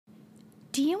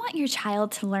Do you want your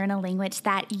child to learn a language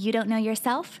that you don't know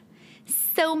yourself?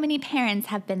 So many parents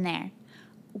have been there.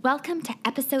 Welcome to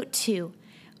episode 2,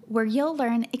 where you'll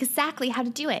learn exactly how to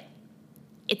do it.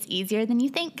 It's easier than you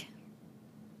think.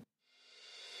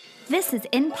 This is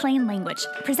In Plain Language,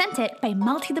 presented by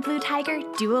Malti the Blue Tiger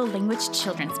Dual Language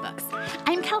Children's Books.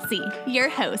 I'm Kelsey, your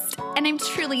host, and I'm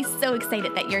truly so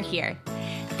excited that you're here.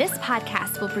 This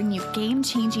podcast will bring you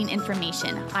game-changing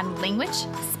information on language,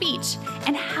 speech,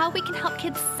 and how we can help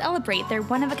kids celebrate their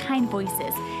one-of-a-kind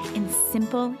voices in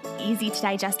simple,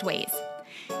 easy-to-digest ways.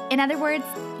 In other words,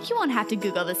 you won't have to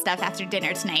Google this stuff after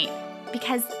dinner tonight,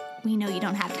 because we know you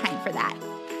don't have time for that.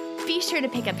 Be sure to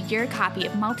pick up your copy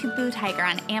of Malti the Blue Tiger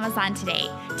on Amazon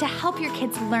today to help your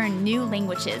kids learn new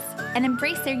languages and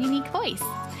embrace their unique voice.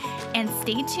 And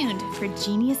stay tuned for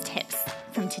genius tips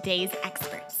from today's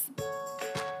experts.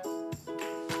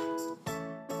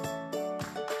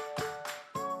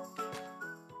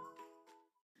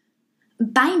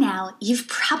 By now, you've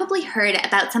probably heard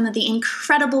about some of the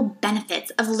incredible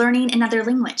benefits of learning another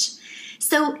language.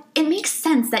 So it makes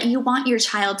sense that you want your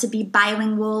child to be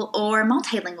bilingual or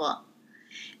multilingual.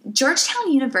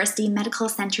 Georgetown University Medical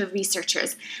Center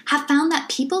researchers have found that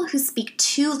people who speak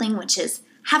 2 languages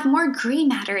have more gray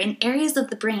matter in areas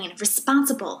of the brain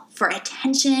responsible for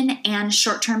attention and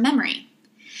short-term memory.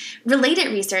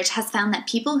 Related research has found that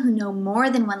people who know more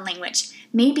than one language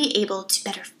may be able to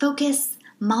better focus,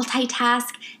 multitask,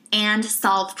 and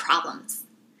solve problems.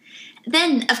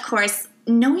 Then, of course,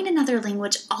 knowing another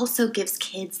language also gives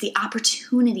kids the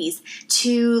opportunities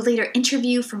to later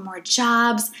interview for more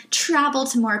jobs, travel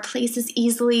to more places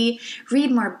easily,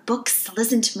 read more books,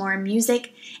 listen to more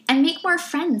music, and make more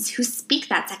friends who speak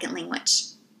that second language.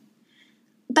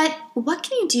 But what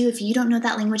can you do if you don't know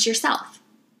that language yourself?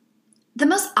 The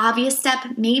most obvious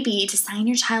step may be to sign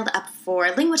your child up for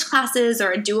language classes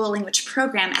or a dual language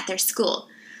program at their school,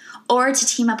 or to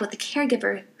team up with a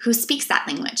caregiver who speaks that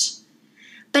language.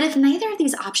 But if neither of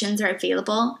these options are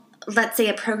available, let's say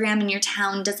a program in your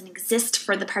town doesn't exist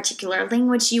for the particular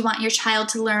language you want your child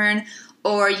to learn,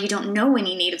 or you don't know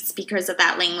any native speakers of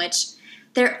that language,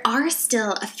 there are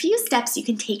still a few steps you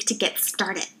can take to get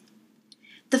started.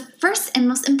 The first and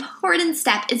most important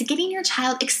step is getting your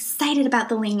child excited about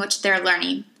the language they're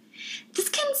learning. This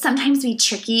can sometimes be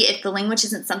tricky if the language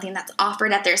isn't something that's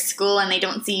offered at their school and they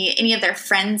don't see any of their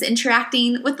friends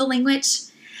interacting with the language.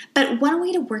 But one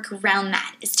way to work around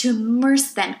that is to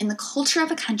immerse them in the culture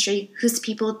of a country whose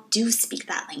people do speak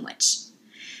that language.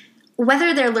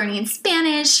 Whether they're learning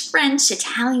Spanish, French,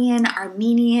 Italian,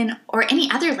 Armenian, or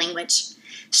any other language,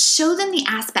 show them the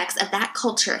aspects of that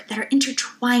culture that are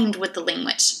intertwined with the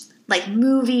language, like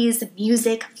movies,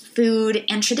 music, food,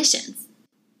 and traditions.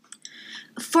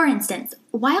 For instance,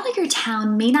 while your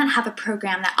town may not have a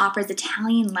program that offers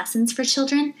Italian lessons for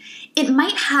children, it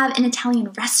might have an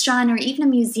Italian restaurant or even a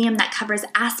museum that covers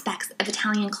aspects of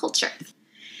Italian culture.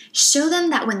 Show them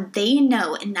that when they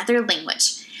know another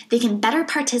language, they can better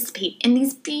participate in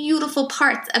these beautiful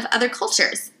parts of other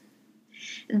cultures.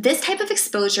 This type of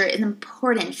exposure is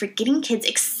important for getting kids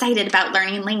excited about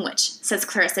learning language, says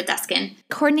Clarissa Duskin,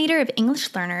 coordinator of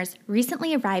English learners,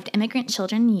 recently arrived immigrant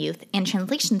children and youth and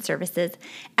translation services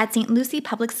at St. Lucie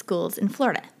Public Schools in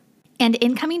Florida, and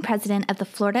incoming president of the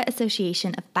Florida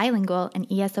Association of Bilingual and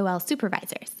ESOL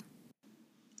Supervisors.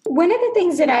 One of the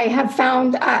things that I have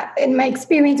found in my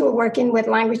experience with working with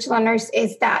language learners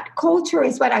is that culture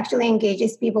is what actually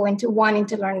engages people into wanting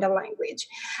to learn the language.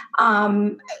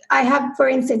 I have, for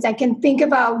instance, I can think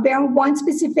about one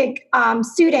specific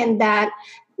student that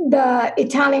the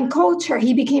Italian culture,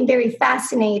 he became very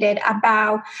fascinated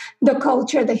about the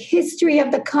culture, the history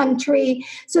of the country.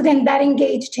 So then that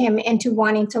engaged him into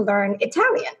wanting to learn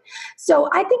Italian. So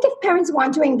I think if parents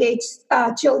want to engage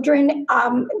children,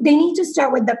 they need to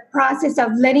start with the process of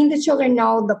letting the children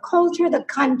know the culture, the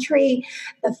country,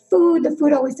 the food. The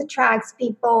food always attracts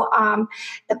people.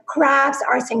 The crafts,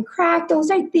 arts and crafts, those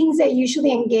are things that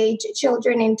usually engage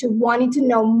children into wanting to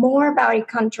know more about a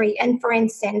country and, for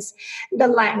instance, the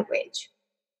language.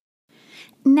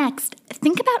 Next,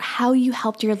 think about how you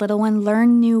helped your little one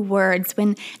learn new words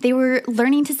when they were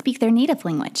learning to speak their native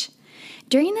language.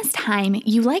 During this time,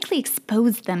 you likely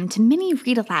exposed them to many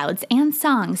read-alouds and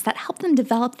songs that help them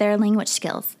develop their language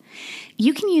skills.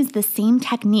 You can use the same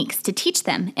techniques to teach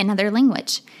them another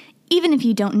language, even if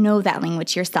you don't know that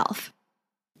language yourself.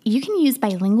 You can use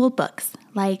bilingual books,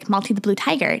 like Malti the Blue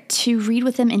Tiger, to read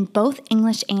with them in both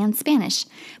English and Spanish,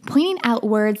 pointing out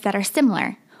words that are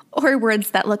similar, or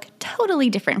words that look totally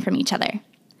different from each other.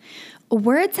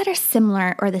 Words that are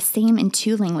similar or the same in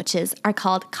 2 languages are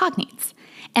called cognates,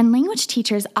 And language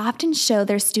teachers often show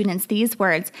their students these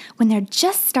words when they're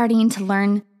just starting to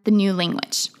learn the new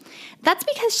language. That's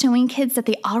because showing kids that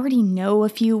they already know a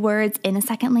few words in a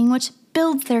second language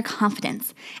builds their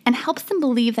confidence and helps them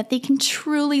believe that they can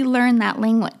truly learn that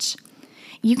language.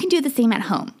 You can do the same at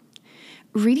home.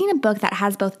 Reading a book that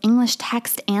has both English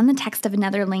text and the text of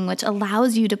another language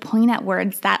allows you to point at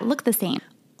words that look the same.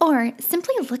 Or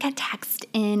simply look at text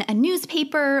in a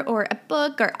newspaper or a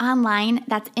book or online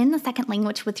that's in the second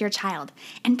language with your child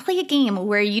and play a game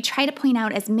where you try to point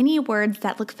out as many words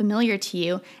that look familiar to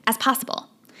you as possible.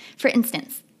 For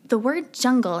instance, the word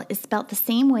jungle is spelt the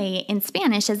same way in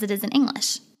Spanish as it is in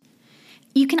English.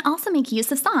 You can also make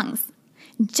use of songs.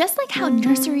 Just like how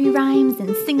nursery rhymes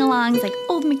and sing-alongs like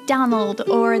Old MacDonald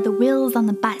or The Wheels on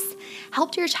the Bus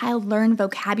helped your child learn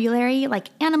vocabulary like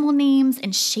animal names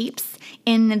and shapes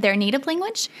in their native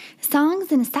language,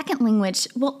 songs in a second language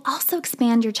will also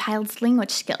expand your child's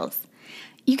language skills.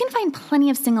 You can find plenty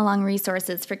of sing-along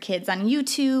resources for kids on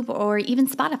YouTube or even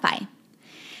Spotify.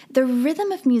 The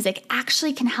rhythm of music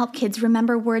actually can help kids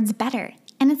remember words better,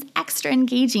 and it's extra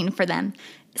engaging for them,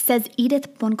 says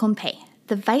Edith Boncompé,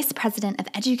 the Vice President of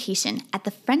Education at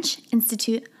the French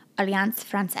Institute Alliance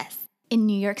Française in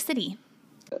New York City.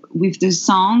 With the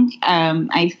song,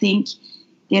 I think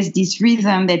there's this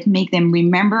rhythm that make them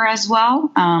remember as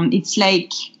well. It's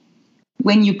like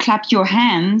when you clap your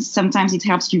hands, sometimes it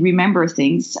helps you remember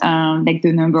things, like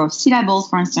the number of syllables,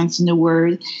 for instance, in a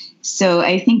word. So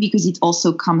I think because it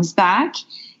also comes back,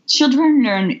 children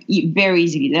learn very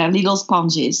easily. They're little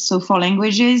sponges. So for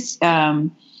languages,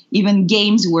 even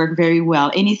games work very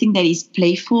well. Anything that is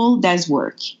playful does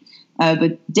work,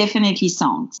 but definitely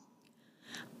songs.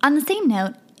 On the same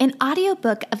note, an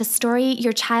audiobook of a story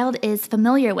your child is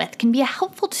familiar with can be a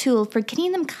helpful tool for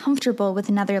getting them comfortable with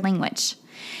another language.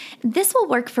 This will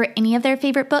work for any of their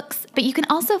favorite books, but you can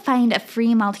also find a free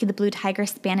Malti the Blue Tiger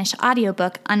Spanish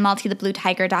audiobook on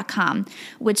maltithebluetiger.com,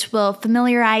 which will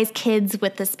familiarize kids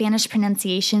with the Spanish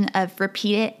pronunciation of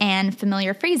repeated and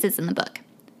familiar phrases in the book.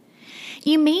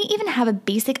 You may even have a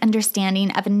basic understanding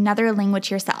of another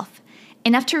language yourself,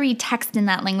 enough to read text in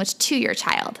that language to your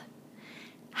child.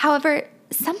 However,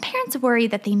 some parents worry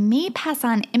that they may pass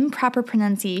on improper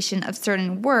pronunciation of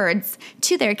certain words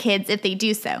to their kids if they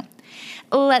do so.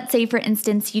 Let's say, for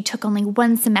instance, you took only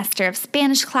one semester of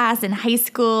Spanish class in high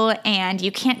school and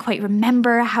you can't quite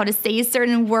remember how to say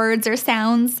certain words or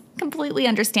sounds. Completely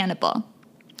understandable.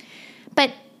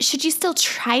 But should you still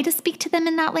try to speak to them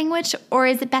in that language, or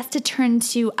is it best to turn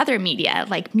to other media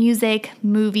like music,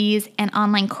 movies, and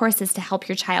online courses to help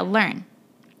your child learn?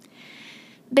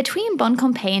 Between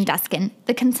Boncompé and Duskin,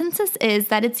 the consensus is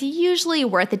that it's usually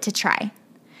worth it to try.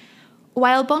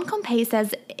 While Boncompé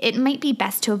says it might be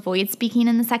best to avoid speaking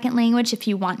in the second language if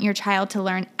you want your child to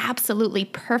learn absolutely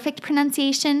perfect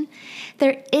pronunciation,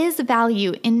 there is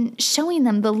value in showing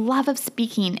them the love of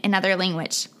speaking another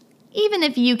language, even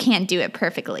if you can't do it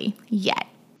perfectly yet.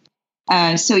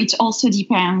 So it also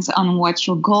depends on what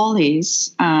your goal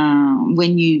is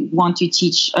when you want to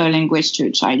teach a language to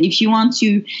a child. If you want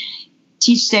to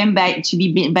teach them to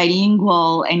be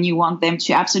bilingual and you want them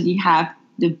to absolutely have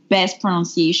the best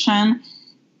pronunciation,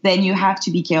 then you have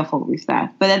to be careful with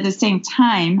that. But at the same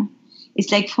time,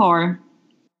 it's like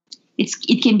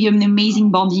it can be an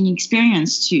amazing bonding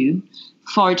experience too,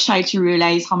 for a child to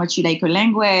realize how much you like a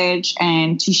language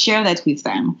and to share that with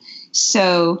them.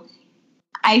 So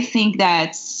I think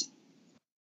that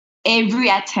every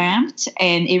attempt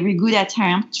and every good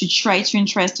attempt to try to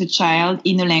interest a child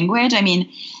in a language. I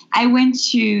mean, I went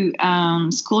to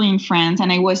school in France and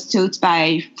I was taught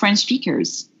by French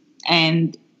speakers,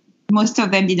 and most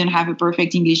of them didn't have a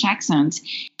perfect English accent,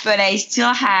 but I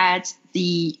still had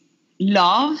the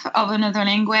love of another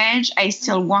language. I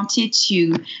still wanted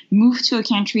to move to a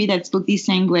country that spoke this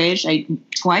language.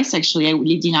 Twice, actually. I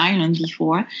lived in Ireland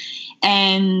before.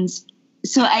 And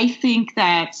so I think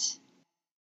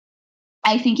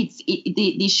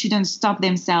they shouldn't stop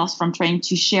themselves from trying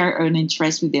to share an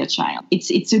interest with their child.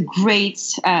 It's a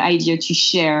great idea to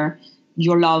share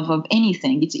your love of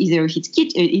anything. It's either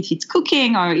if it's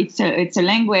cooking or it's a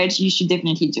language, you should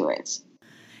definitely do it.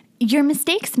 Your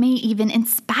mistakes may even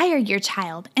inspire your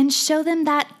child and show them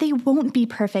that they won't be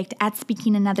perfect at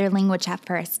speaking another language at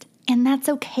first. And that's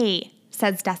okay,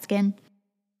 says Duskin.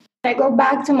 I go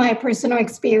back to my personal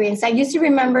experience. I used to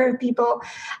remember people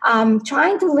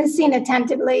trying to listen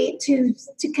attentively to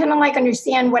kind of like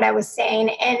understand what I was saying.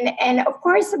 And of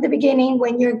course, at the beginning,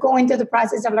 when you're going through the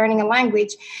process of learning a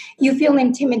language, you feel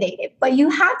intimidated. But you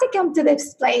have to come to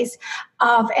this place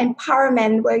of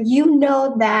empowerment where you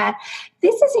know that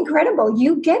this is incredible.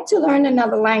 You get to learn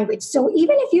another language. So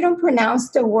even if you don't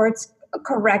pronounce the words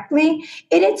correctly,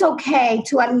 it is okay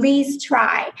to at least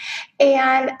try.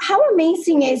 And how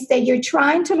amazing is that you're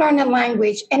trying to learn a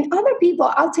language, and other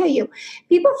people, I'll tell you,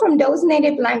 people from those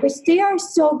native languages, they are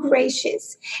so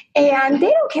gracious, and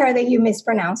they don't care that you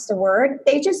mispronounce the word.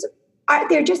 They're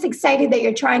just excited that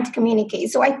you're trying to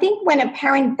communicate. So I think when a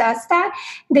parent does that,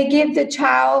 they give the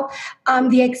child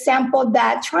the example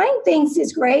that trying things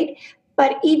is great,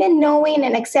 but even knowing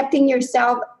and accepting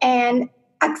yourself and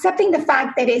accepting the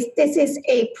fact that this is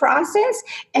a process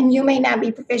and you may not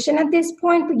be proficient at this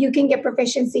point, but you can get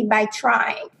proficiency by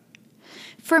trying.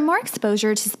 For more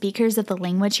exposure to speakers of the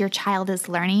language your child is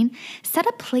learning, set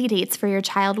up play dates for your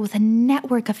child with a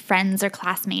network of friends or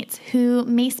classmates who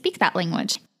may speak that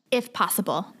language, if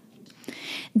possible.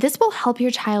 This will help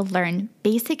your child learn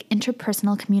basic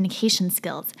interpersonal communication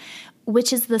skills,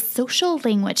 which is the social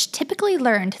language typically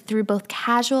learned through both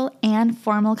casual and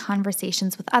formal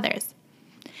conversations with others.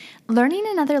 Learning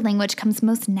another language comes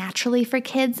most naturally for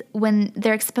kids when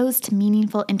they're exposed to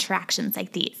meaningful interactions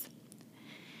like these.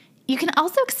 You can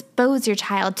also expose your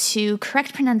child to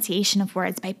correct pronunciation of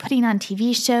words by putting on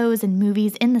TV shows and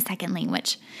movies in the second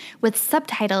language, with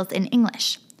subtitles in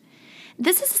English.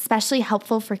 This is especially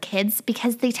helpful for kids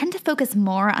because they tend to focus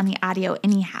more on the audio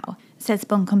anyhow, says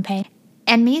Boncompé,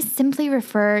 and may simply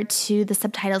refer to the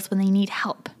subtitles when they need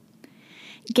help.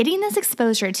 Getting this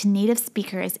exposure to native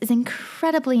speakers is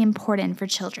incredibly important for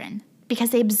children because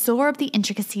they absorb the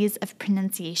intricacies of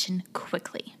pronunciation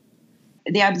quickly.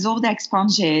 They absorb like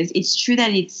sponges. It's true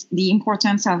that it's the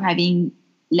importance of having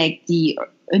like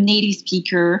a native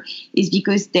speaker is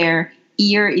because their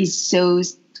ear is so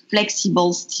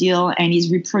flexible still and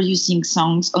is reproducing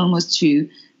songs almost to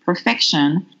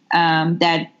perfection.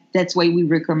 That's why we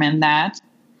recommend that.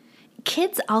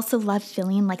 Kids also love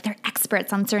feeling like they're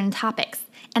experts on certain topics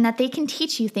and that they can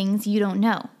teach you things you don't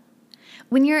know.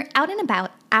 When you're out and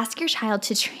about, ask your child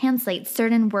to translate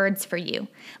certain words for you,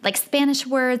 like Spanish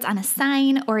words on a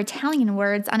sign or Italian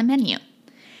words on a menu.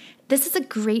 This is a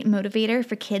great motivator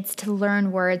for kids to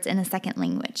learn words in a second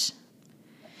language.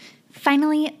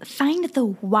 Finally, find the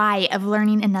why of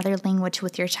learning another language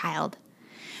with your child.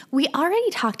 We already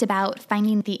talked about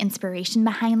finding the inspiration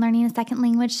behind learning a second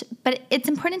language, but it's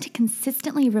important to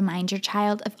consistently remind your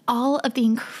child of all of the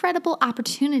incredible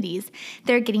opportunities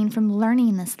they're getting from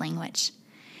learning this language.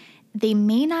 They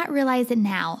may not realize it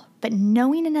now, but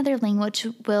knowing another language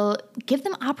will give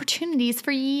them opportunities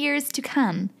for years to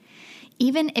come,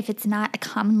 even if it's not a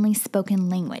commonly spoken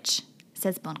language,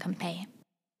 says Boncompé.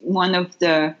 One of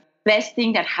the best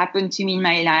things that happened to me in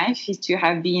my life is to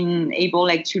have been able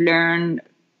to learn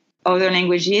other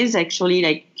languages,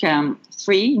 actually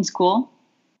 3 in school.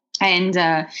 And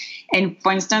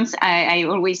for instance, I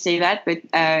always say that, but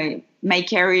my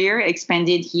career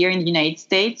expanded here in the United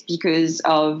States because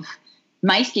of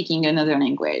my speaking another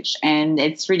language. And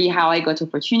it's really how I got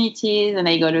opportunities and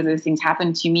I got other things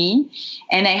happen to me.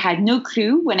 And I had no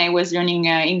clue when I was learning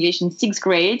English in 6th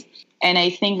grade. And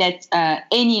I think that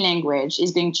any language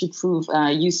is going to prove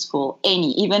useful.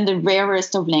 Even the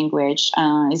rarest of language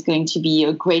is going to be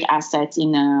a great asset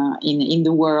in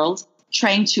the world.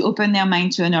 Trying to open their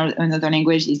mind to another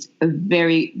language is a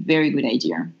very, very good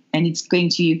idea. And it's going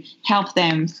to help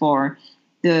them for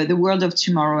the world of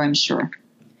tomorrow, I'm sure.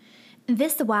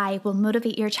 This why will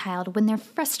motivate your child when they're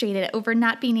frustrated over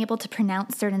not being able to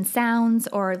pronounce certain sounds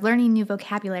or learning new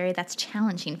vocabulary that's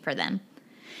challenging for them.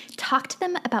 Talk to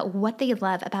them about what they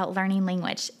love about learning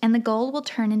language, and the goal will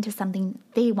turn into something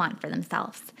they want for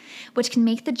themselves, which can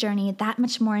make the journey that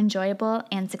much more enjoyable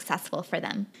and successful for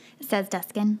them, says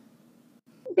Duskin.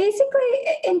 Basically,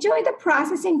 enjoy the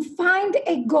process and find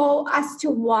a goal as to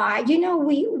why. As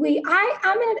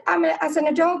an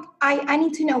adult, I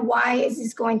need to know why is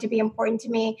this going to be important to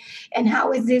me, and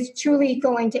how is this truly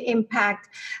going to impact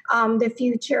the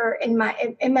future in my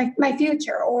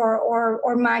future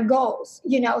or my goals.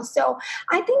 So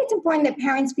I think it's important that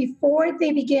parents, before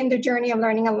they begin the journey of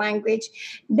learning a language,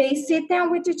 they sit down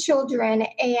with the children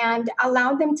and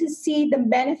allow them to see the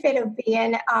benefit of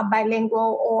being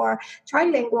bilingual or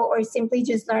trilingual, or simply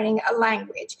just learning a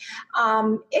language.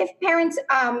 If parents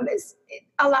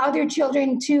allow their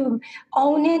children to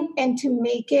own it and to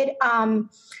make it a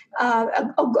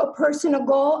personal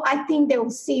goal, I think they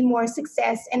will see more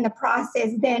success in the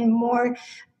process than more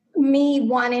me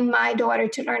wanting my daughter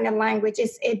to learn a language.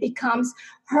 It becomes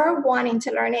her wanting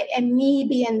to learn it and me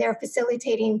being there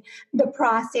facilitating the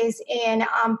process and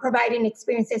providing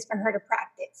experiences for her to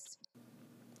practice.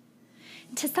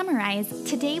 To summarize,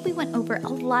 today we went over a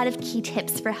lot of key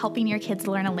tips for helping your kids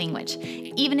learn a language,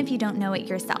 even if you don't know it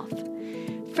yourself.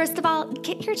 First of all,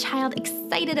 get your child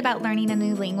excited about learning a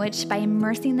new language by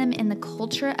immersing them in the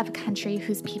culture of a country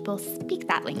whose people speak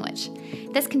that language.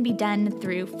 This can be done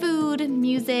through food,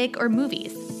 music, or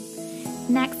movies.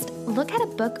 Next, look at a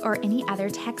book or any other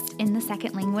text in the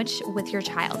second language with your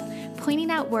child,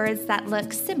 pointing out words that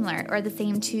look similar or the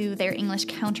same to their English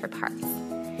counterparts.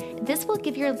 This will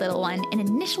give your little one an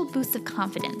initial boost of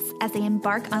confidence as they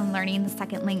embark on learning the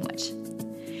second language.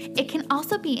 It can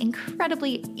also be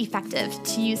incredibly effective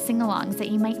to use sing-alongs that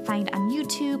you might find on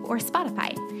YouTube or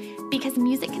Spotify, because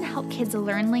music can help kids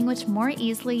learn language more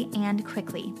easily and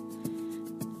quickly.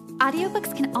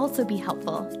 Audiobooks can also be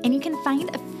helpful, and you can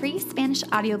find a free Spanish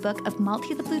audiobook of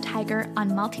Malti the Blue Tiger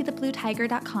on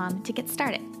maltithebluetiger.com to get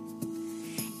started.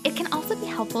 It can also be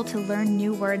helpful to learn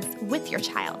new words with your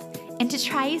child and to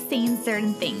try saying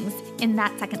certain things in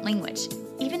that second language,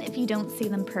 even if you don't say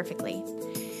them perfectly.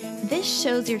 This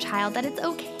shows your child that it's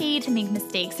okay to make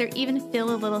mistakes or even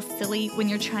feel a little silly when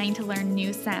you're trying to learn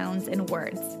new sounds and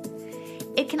words.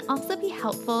 It can also be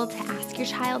helpful to ask your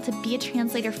child to be a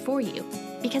translator for you,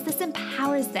 because this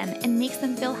empowers them and makes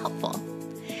them feel helpful.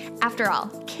 After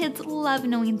all, kids love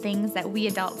knowing things that we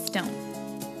adults don't.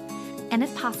 And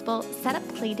if possible, set up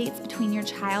play dates between your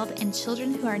child and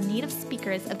children who are native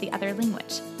speakers of the other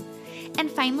language.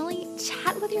 And finally,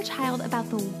 chat with your child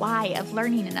about the why of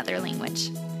learning another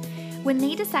language. When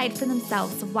they decide for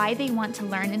themselves why they want to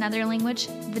learn another language,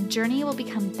 the journey will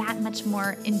become that much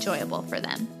more enjoyable for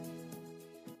them.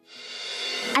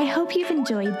 I hope you've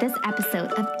enjoyed this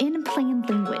episode of In Plain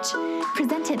Language,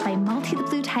 presented by Malti the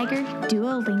Blue Tiger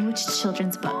Duo Language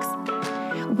Children's Books.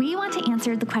 We want to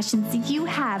answer the questions you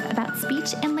have about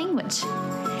speech and language.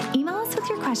 Email us with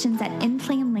your questions at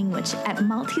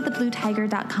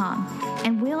inplainlanguage@maltithebluetiger.com,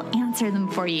 and we'll answer them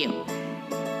for you.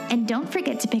 And don't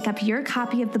forget to pick up your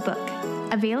copy of the book,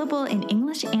 available in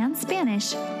English and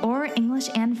Spanish or English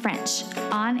and French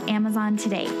on Amazon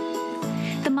today.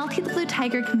 The Malti the Blue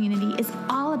Tiger community is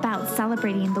all about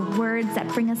celebrating the words that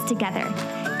bring us together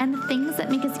and the things that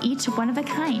make us each one of a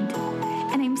kind.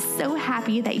 And I'm so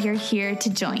happy that you're here to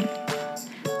join.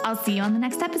 I'll see you on the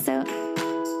next episode.